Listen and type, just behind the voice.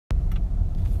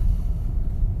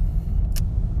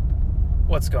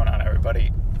What's going on, everybody?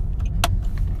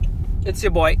 It's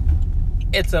your boy.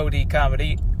 It's OD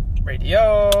Comedy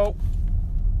Radio,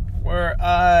 where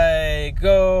I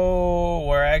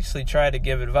actually try to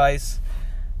give advice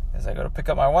as I go to pick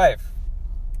up my wife.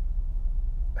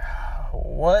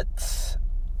 What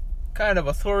kind of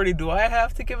authority do I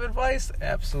have to give advice?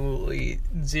 Absolutely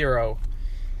zero.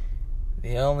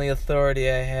 The only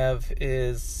authority I have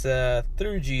is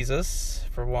through Jesus,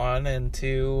 for one, and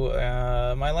two,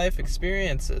 my life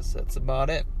experiences. That's about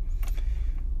it.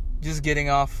 Just getting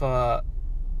off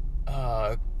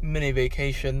mini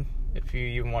vacation, if you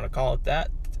even want to call it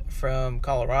that, from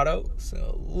Colorado.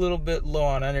 So a little bit low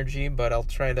on energy, but I'll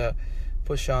try to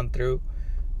push on through.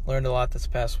 Learned a lot this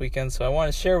past weekend, so I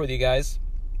want to share with you guys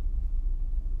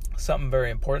something very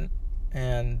important.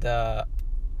 And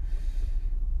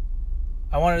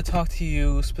I wanted to talk to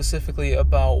you specifically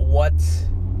about what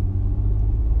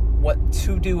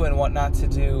to do and what not to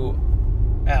do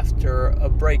after a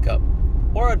breakup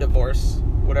or a divorce,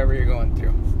 whatever you're going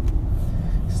through.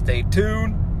 Stay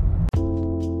tuned.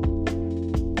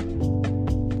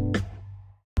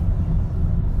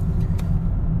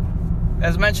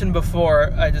 As mentioned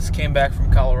before, I just came back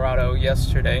from Colorado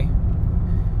yesterday,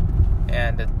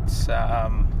 and it's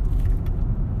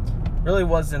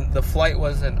the flight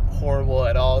wasn't horrible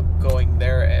at all going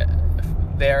there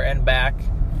and back.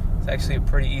 It's actually a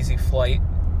pretty easy flight.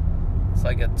 It's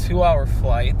like a 2-hour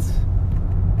flight.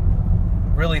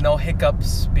 Really no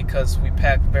hiccups because we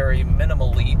packed very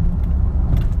minimally,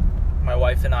 my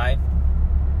wife and I.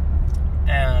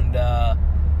 And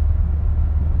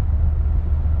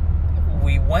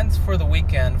we went for the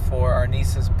weekend for our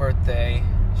niece's birthday.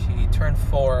 She turned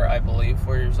 4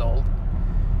 years old.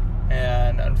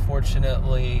 And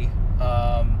unfortunately,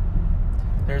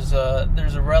 there's a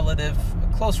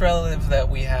close relative that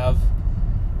we have,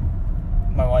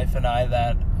 my wife and I,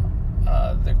 that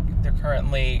they're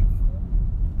currently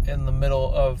in the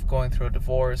middle of going through a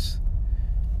divorce,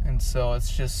 and so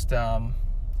it's just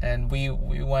and we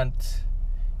went,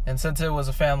 and since it was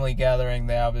a family gathering,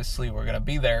 they obviously were going to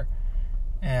be there,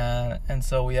 and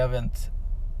so we haven't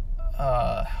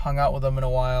hung out with them in a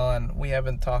while, and we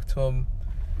haven't talked to them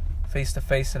face to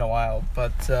face in a while,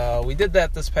 but we did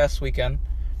that this past weekend,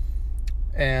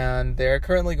 and they're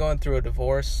currently going through a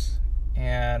divorce,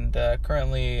 and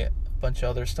currently a bunch of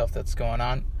other stuff that's going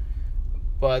on.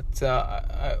 But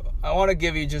I want to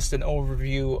give you just an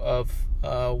overview of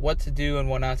what to do and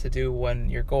what not to do when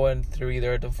you're going through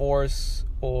either a divorce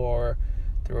or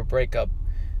through a breakup.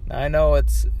 Now, I know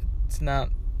it's not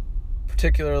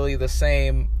particularly the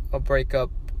same, a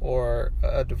breakup or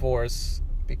a divorce,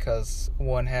 because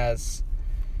one has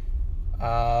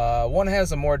a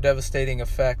more devastating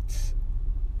effect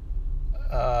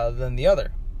than the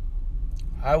other.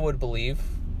 I would believe,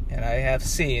 and I have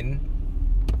seen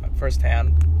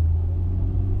firsthand,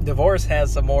 divorce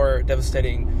has a more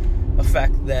devastating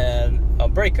effect than a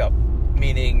breakup.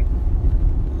 Meaning,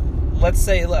 let's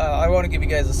say, I want to give you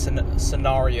guys a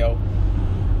scenario.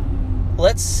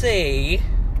 Let's say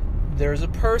there's a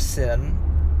person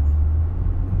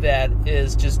that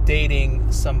is just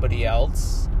dating somebody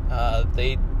else.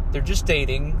 They're just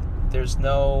dating. There's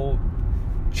no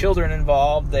children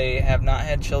involved. They have not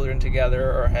had children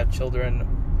together or have children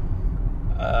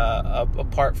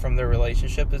apart from their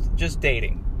relationship. It's just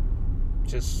dating.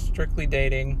 Just strictly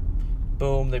dating.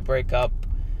 Boom, they break up.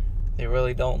 They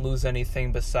really don't lose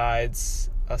anything besides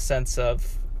a sense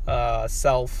of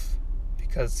self,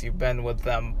 because you've been with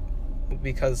them,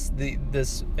 because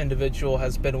this individual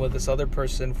has been with this other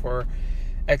person for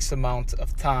X amount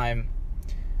of time.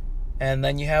 And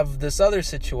then you have this other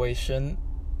situation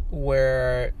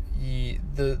where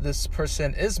this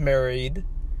person is married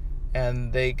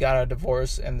and they got a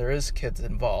divorce and there is kids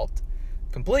involved.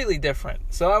 Completely different.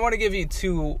 So I want to give you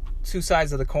two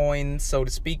sides of the coin, so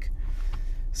to speak.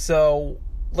 So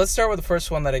let's start with the first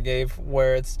one that I gave,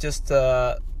 where it's just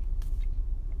your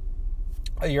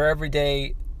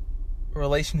everyday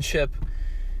relationship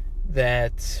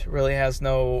that really has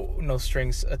no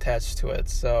strings attached to it.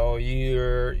 So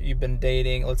you've been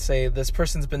dating. Let's say this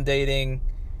person's been dating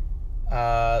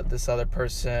this other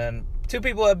person. 2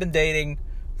 people have been dating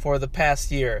for the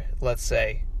past year, let's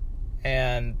say,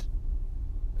 and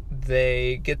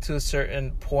they get to a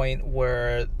certain point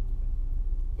where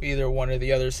either one or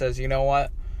the other says, you know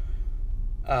what,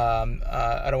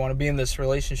 I don't want to be in this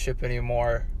relationship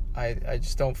anymore. I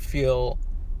just don't feel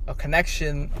a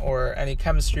connection or any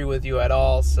chemistry with you at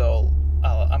all, so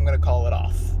I'm going to call it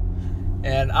off.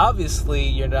 And obviously,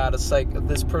 you're not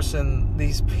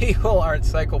these people aren't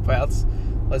psychopaths.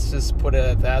 Let's just put it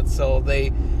at that. So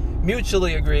they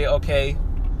mutually agree, okay,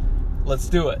 let's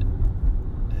do it.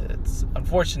 it's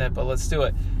unfortunate, but let's do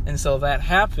it. And so that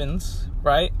happens,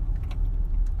 right?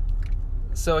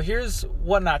 So here's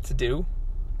what not to do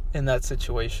in that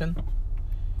situation.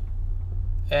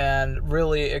 And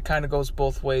really, it kind of goes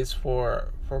both ways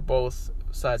for both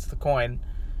sides of the coin,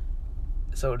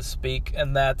 so to speak.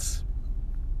 And that's,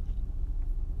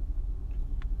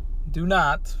 do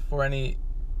not, for any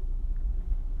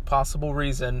possible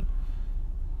reason,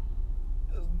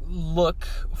 look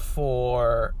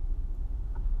for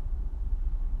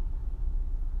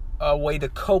a way to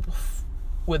cope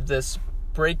with this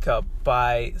breakup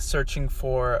by searching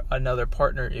for another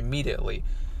partner immediately.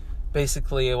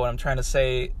 Basically, what I'm trying to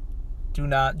say, do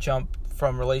not jump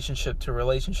from relationship to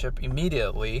relationship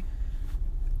immediately,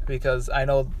 because I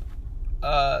know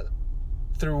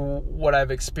through what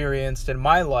I've experienced in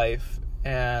my life,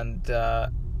 and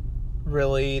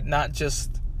really not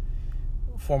just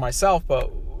for myself, but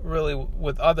really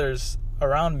with others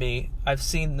around me, I've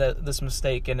seen this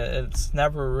mistake, and it's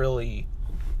never really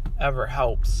ever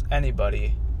helps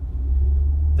anybody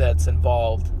that's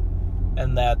involved.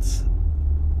 And that's,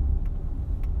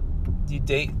 you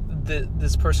date,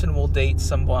 this person will date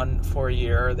someone for a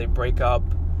year, they break up,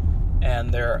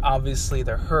 and they're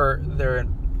hurt, they're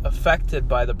affected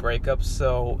by the breakup.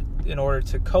 So in order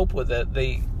to cope with it,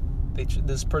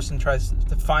 this person tries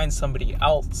to find somebody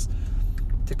else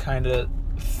to kind of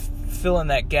fill in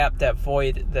that gap, that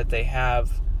void that they have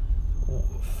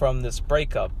from this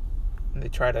breakup. And they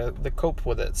try to cope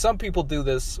with it. Some people do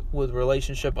this with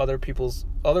relationship. Other people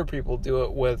do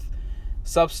it with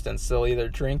substance. They'll either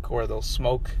drink or they'll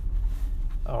smoke,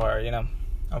 or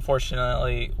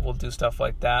unfortunately, will do stuff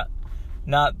like that.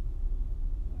 Not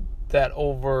that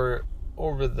over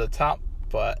the top,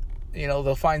 but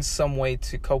they'll find some way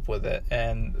to cope with it.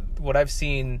 And what I've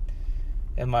seen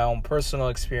in my own personal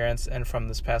experience and from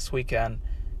this past weekend,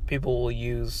 people will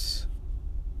use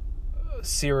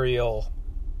serial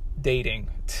dating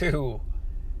to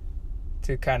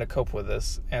kind of cope with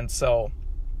this. And so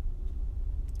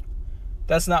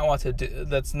that's not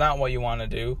what you want to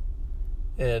do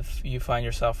if you find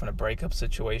yourself in a breakup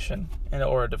situation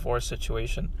or a divorce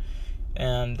situation.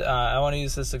 And I want to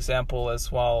use this example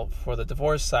as well for the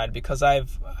divorce side, because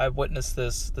I've witnessed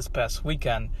this past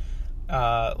weekend.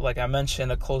 Like I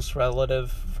mentioned, a close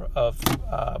relative of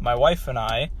my wife and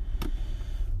I,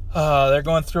 they're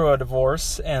going through a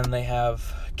divorce, and they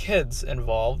have kids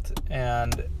involved,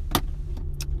 and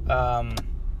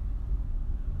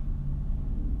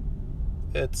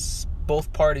it's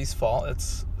both parties' fault.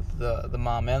 It's the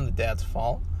mom and the dad's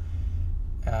fault.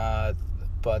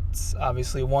 But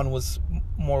obviously one was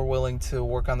more willing to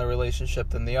work on the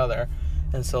relationship than the other,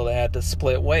 and so they had to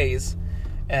split ways.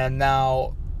 And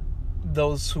now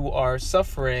those who are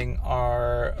suffering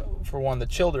are, for one, the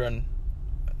children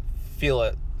feel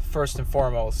it first and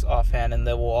foremost offhand, and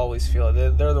they will always feel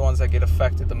it. They're the ones that get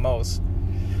affected the most.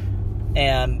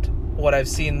 And what I've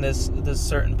seen this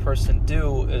certain person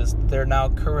do is they're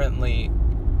obviously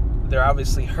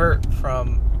hurt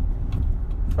from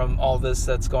all this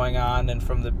that's going on, and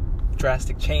from the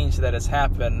drastic change that has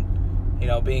happened,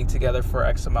 being together for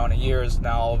X amount of years.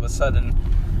 Now all of a sudden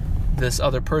this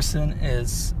other person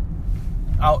is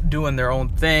out doing their own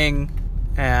thing,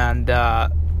 and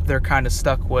they're kind of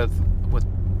stuck with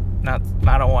not,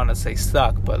 I don't want to say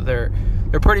stuck, but they're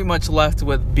pretty much left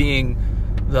with being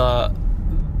the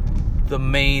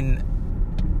main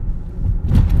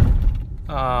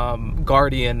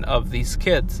guardian of these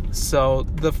kids. So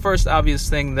the first obvious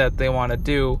thing that they want to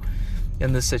do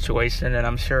in this situation, and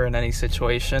I'm sure in any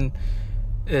situation,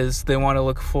 is they want to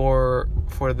look for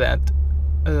that.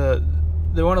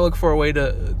 They want to look for a way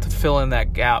to fill in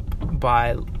that gap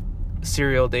by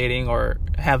serial dating or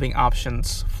having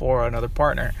options for another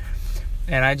partner.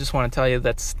 And I just want to tell you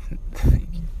that's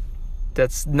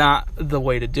not the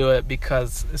way to do it,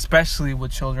 because especially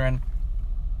with children,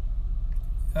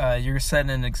 you're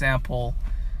setting an example.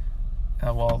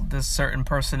 This certain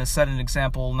person is setting an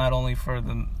example not only for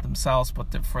themselves,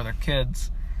 but for their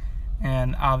kids.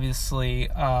 And obviously,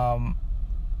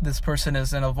 this person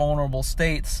is in a vulnerable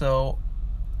state, so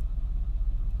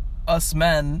us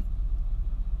men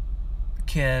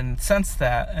can sense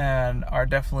that and are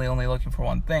definitely only looking for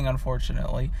one thing,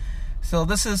 unfortunately. So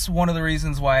this is one of the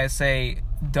reasons why I say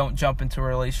don't jump into a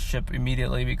relationship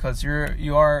immediately, because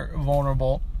you are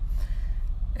vulnerable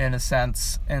in a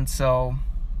sense. And so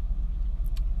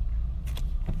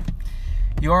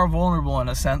you are vulnerable in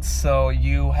a sense, so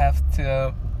you have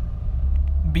to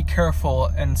be careful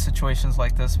in situations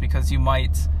like this, because you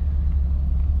might,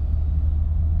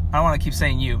 I don't want to keep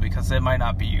saying you, because it might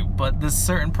not be you, but this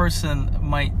certain person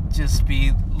might just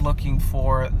be looking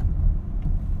for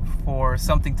for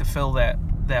something to fill that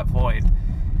void.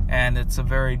 And it's a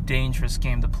very dangerous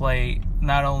game to play,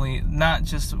 not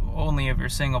just if you're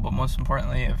single, but most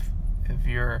importantly if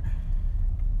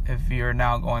you're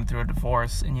now going through a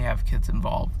divorce and you have kids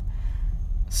involved.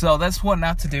 So that's what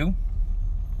not to do.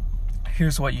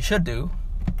 Here's what you should do.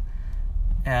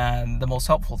 And the most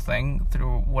helpful thing,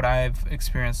 through what I've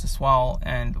experienced as well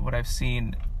and what I've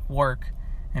seen work,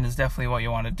 and is definitely what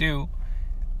you want to do,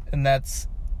 and that's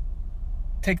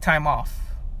take time off.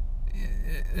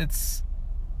 It's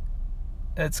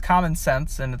common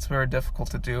sense, and it's very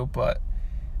difficult to do, but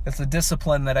it's a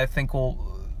discipline that I think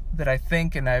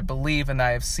and I believe and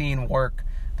I have seen work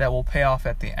that will pay off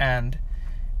at the end.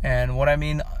 And what I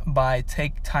mean by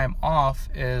take time off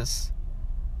is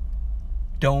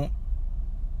don't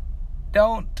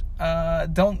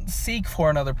seek for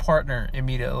another partner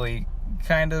immediately.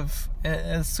 Kind of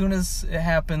as soon as it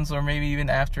happens, or maybe even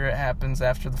after it happens,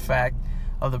 after the fact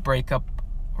of the breakup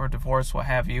or divorce, what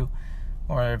have you,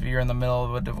 or if you're in the middle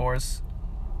of a divorce,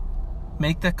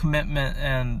 make the commitment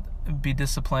and be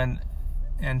disciplined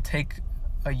and take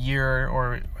a year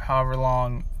or however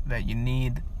long that you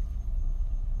need,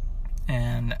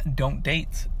 and don't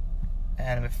date.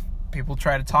 And if people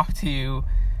try to talk to you,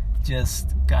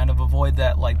 just kind of avoid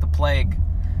that like the plague.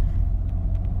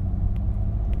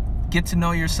 Get to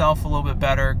know yourself a little bit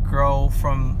better. Grow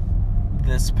from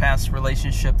this past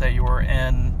relationship that you were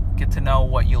in. Get to know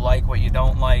what you like, what you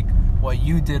don't like, what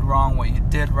you did wrong, what you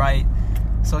did right.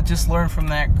 So just learn from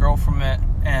that, grow from it.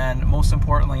 And most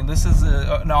importantly, this is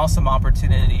an awesome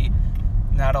opportunity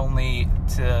not only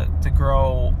to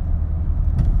grow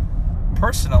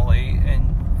personally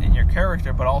in your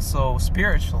character, but also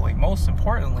spiritually. Most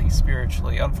importantly,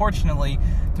 spiritually. Unfortunately,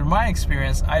 through my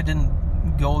experience, I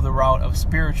didn't go the route of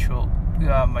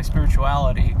my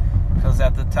spirituality, because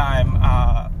at the time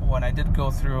when I did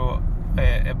go through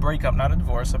a breakup, not a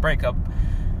divorce, a breakup,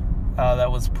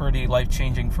 that was pretty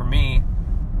life-changing for me.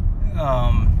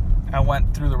 I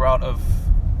went through the route of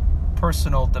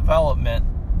personal development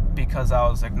because I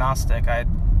was agnostic. I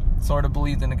sort of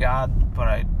believed in a God, but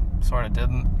I sort of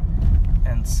didn't.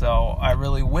 And so I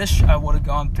really wish I would have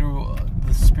gone through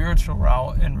the spiritual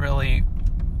route and really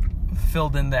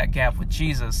filled in that gap with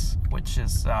Jesus, which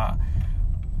is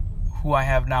who I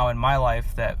have now in my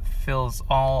life, that fills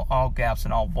all gaps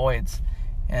and all voids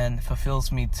and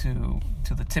fulfills me to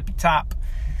the tippy top.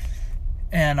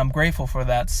 And I'm grateful for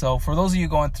that. So for those of you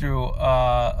going through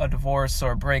a divorce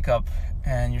or a breakup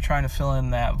and you're trying to fill in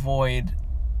that void,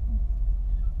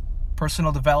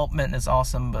 personal development is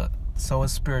awesome, but so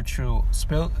is spiritual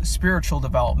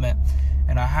development.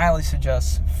 And I highly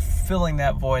suggest filling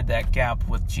that void, that gap,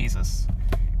 with Jesus,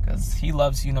 because he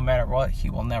loves you no matter what. He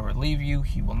will never leave you.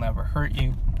 He will never hurt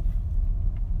you.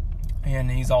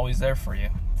 And he's always there for you.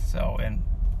 So, and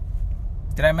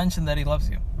did I mention that he loves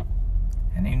you?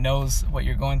 And he knows what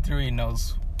you're going through. He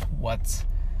knows what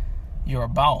you're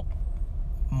about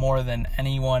more than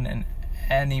anyone and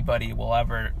anybody will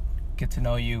ever get to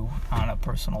know you on a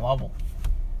personal level.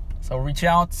 So reach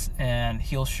out, and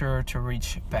he'll sure to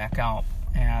reach back out.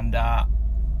 And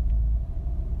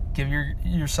give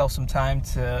yourself some time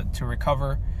to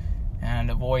recover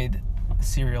and avoid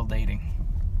serial dating.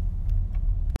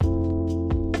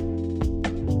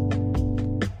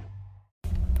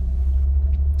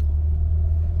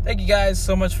 Thank you guys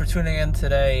so much for tuning in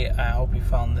today. I hope you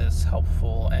found this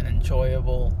helpful and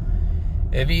enjoyable.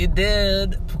 If you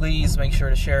did, please make sure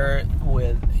to share it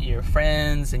with your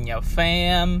friends and your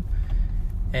fam.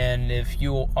 And if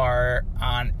you are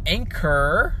on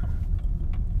Anchor,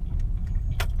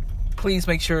 please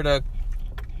make sure to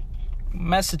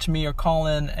message me or call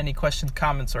in any questions,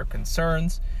 comments, or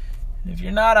concerns. And if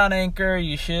you're not on Anchor,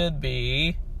 you should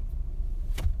be.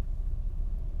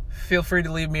 Feel free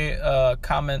to leave me a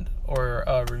comment or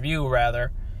a review,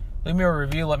 rather. Leave me a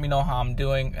review. Let me know how I'm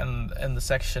doing in the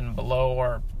section below,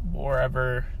 or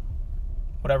wherever,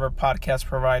 whatever podcast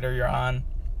provider you're on.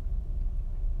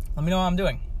 Let me know how I'm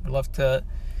doing. I'd love to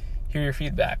hear your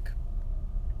feedback.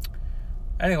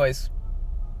 Anyways,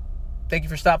 thank you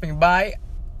for stopping by.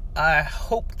 I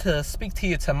hope to speak to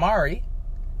you tomorrow.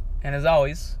 And as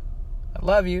always, I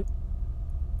love you.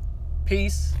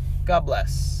 Peace. God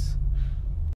bless.